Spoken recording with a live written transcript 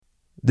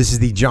This is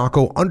the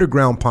Jocko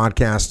Underground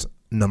Podcast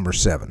number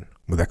 7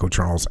 with Echo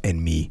Charles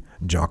and me,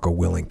 Jocko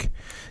Willink.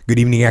 Good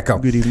evening, Echo.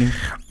 Good evening.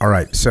 All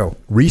right, so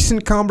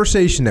recent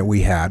conversation that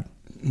we had,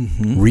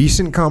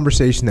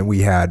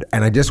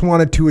 and I just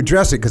wanted to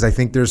address it because I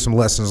think there's some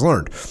lessons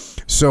learned.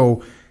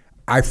 So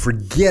I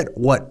forget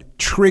what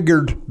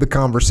triggered the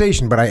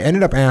conversation, but I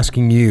ended up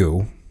asking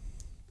you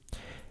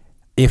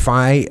if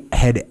I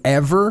had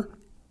ever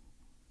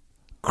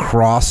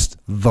crossed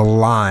the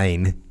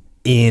line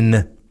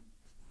in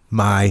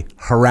my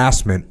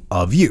harassment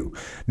of you.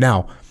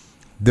 Now,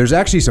 there's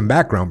actually some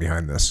background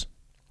behind this.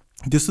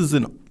 This is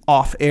an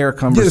off-air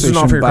conversation. This is an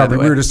off-air by the conversation.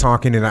 way. We were just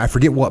talking, and I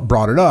forget what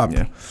brought it up.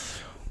 Yeah.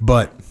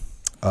 But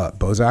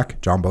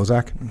John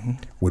Bozak,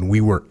 when we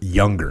were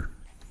younger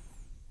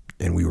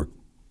and we were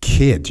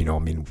kids,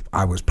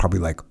 I was probably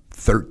like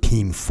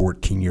 13,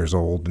 14 years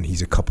old, and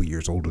he's a couple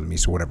years older than me,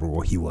 so whatever,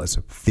 he was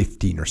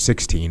 15 or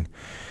 16.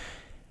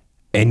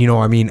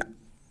 And,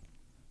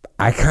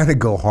 I kind of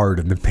go hard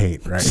in the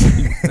paint, right?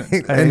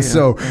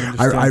 So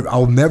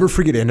I'll never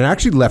forget it. And it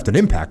actually left an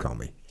impact on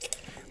me.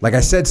 Like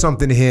I said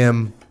something to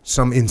him,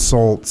 some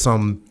insult,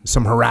 some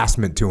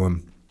harassment to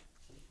him.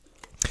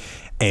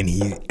 And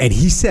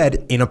he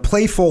said in a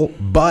playful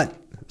but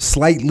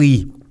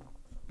slightly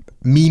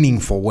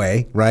meaningful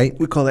way, right?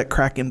 We call that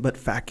cracking but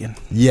facking.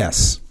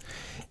 Yes.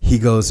 He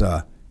goes,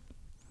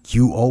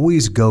 you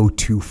always go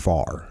too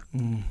far.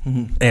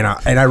 Mm-hmm.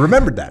 And I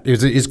remembered that.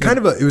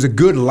 It was a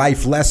good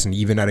life lesson,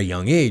 even at a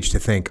young age, to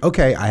think,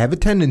 okay, I have a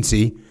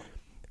tendency,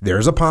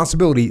 there's a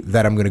possibility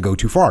that I'm going to go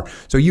too far.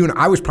 So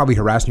I was probably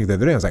harassing you the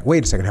other day. I was like,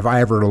 wait a second, have I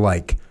ever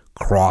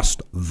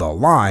crossed the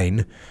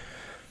line?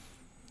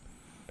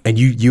 And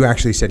you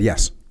actually said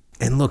yes.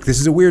 And look, this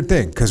is a weird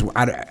thing because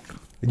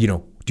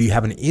do you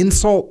have an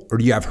insult or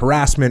do you have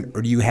harassment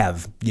or do you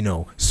have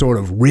sort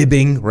of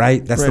ribbing?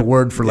 Right, that's the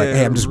word for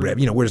hey, I'm just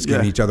we're just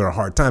giving each other a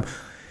hard time.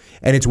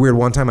 And it's weird.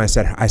 One time I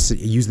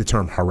used the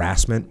term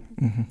harassment,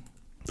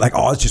 like,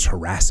 oh, it's just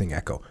harassing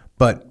Echo.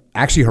 But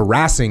actually,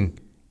 harassing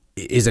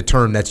is a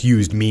term that's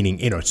used meaning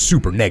in a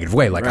super negative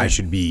way, like I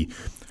should be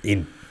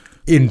in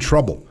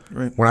trouble.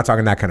 Right. We're not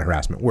talking that kind of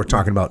harassment. We're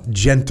talking about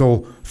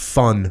gentle,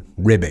 fun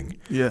ribbing,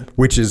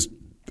 which is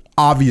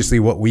obviously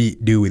what we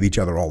do with each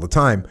other all the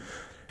time.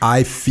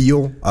 I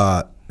feel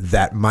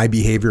that my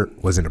behavior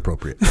was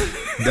inappropriate.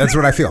 That's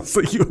what I feel.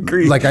 So you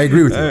agree? Like, I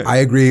agree with you. I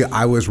agree.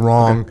 I was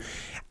wrong. Okay.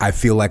 I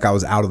feel like I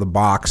was out of the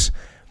box.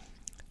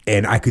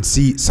 And I could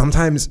see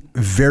sometimes,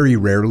 very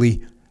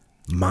rarely,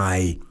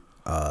 my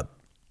to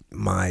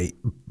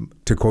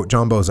quote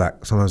John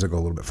Bozak, sometimes I go a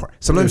little bit far.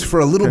 Sometimes for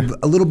a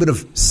little bit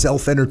of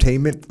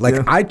self-entertainment.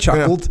 Like I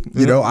chuckled,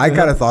 I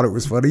kind of thought it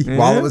was funny.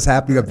 While it was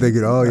happening, I'm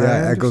thinking, oh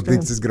yeah, Echo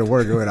thinks this is going to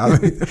work.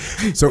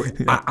 So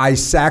I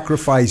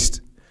sacrificed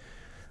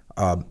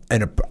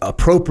an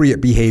appropriate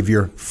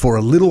behavior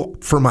for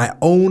my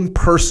own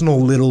personal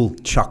little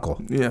chuckle.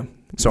 Yeah.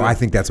 So I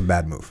think that's a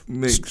bad move.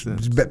 Makes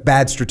sense.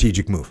 Bad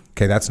strategic move.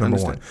 Okay, that's number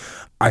one.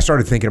 I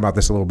started thinking about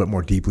this a little bit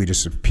more deeply,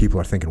 just so people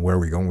are thinking, where are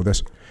we going with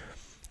this?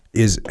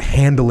 Is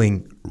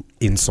handling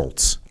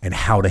insults and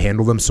how to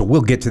handle them. So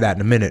we'll get to that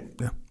in a minute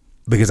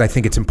because I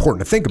think it's important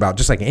to think about,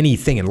 just like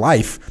anything in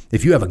life,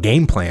 if you have a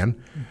game plan,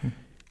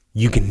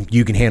 you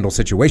can handle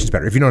situations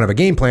better. If you don't have a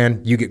game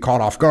plan, you get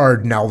caught off guard,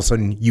 and now all of a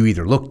sudden you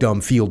either look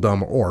dumb, feel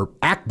dumb, or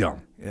act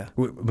dumb. Yeah.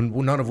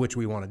 None of which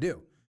we want to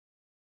do.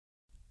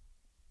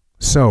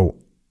 So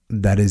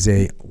that is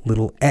a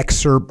little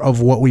excerpt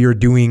of what we are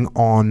doing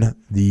on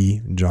the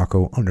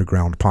Jocko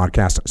Underground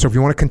podcast. So if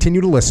you want to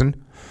continue to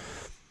listen,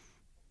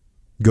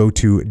 go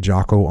to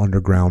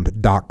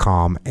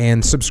jockounderground.com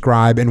and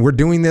subscribe. And we're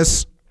doing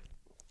this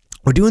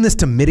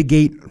to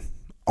mitigate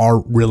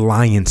our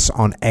reliance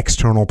on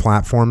external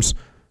platforms,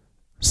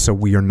 so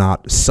we are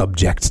not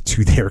subject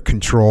to their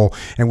control.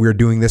 And we're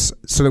doing this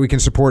so that we can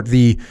support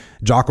the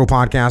Jocko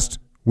podcast,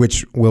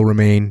 which will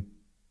remain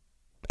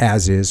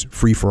as is,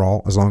 free for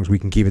all, as long as we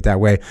can keep it that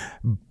way.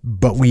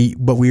 But we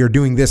are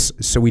doing this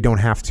so we don't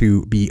have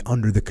to be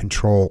under the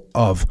control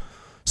of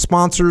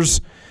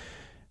sponsors,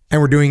 and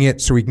we're doing it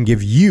so we can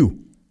give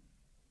you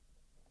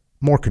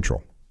more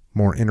control,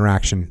 more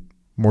interaction,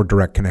 more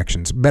direct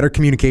connections, better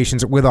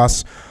communications with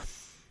us.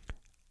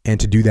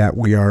 And to do that,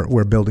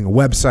 we're building a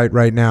website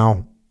right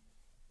now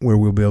where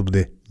we'll be able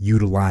to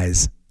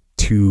utilize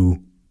to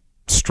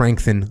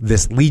strengthen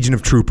this legion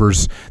of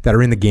troopers that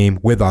are in the game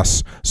with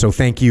us. So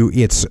thank you.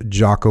 It's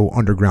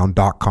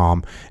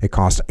jockounderground.com. It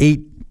costs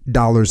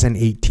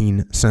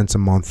 $8.18 a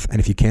month.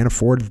 And if you can't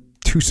afford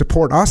to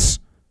support us,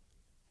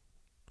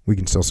 we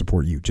can still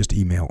support you. Just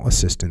email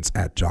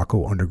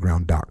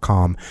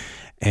assistance@jockounderground.com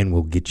and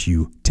we'll get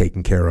you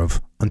taken care of.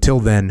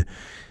 Until then,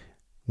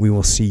 we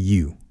will see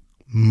you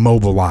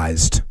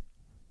mobilized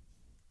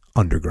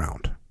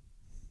underground.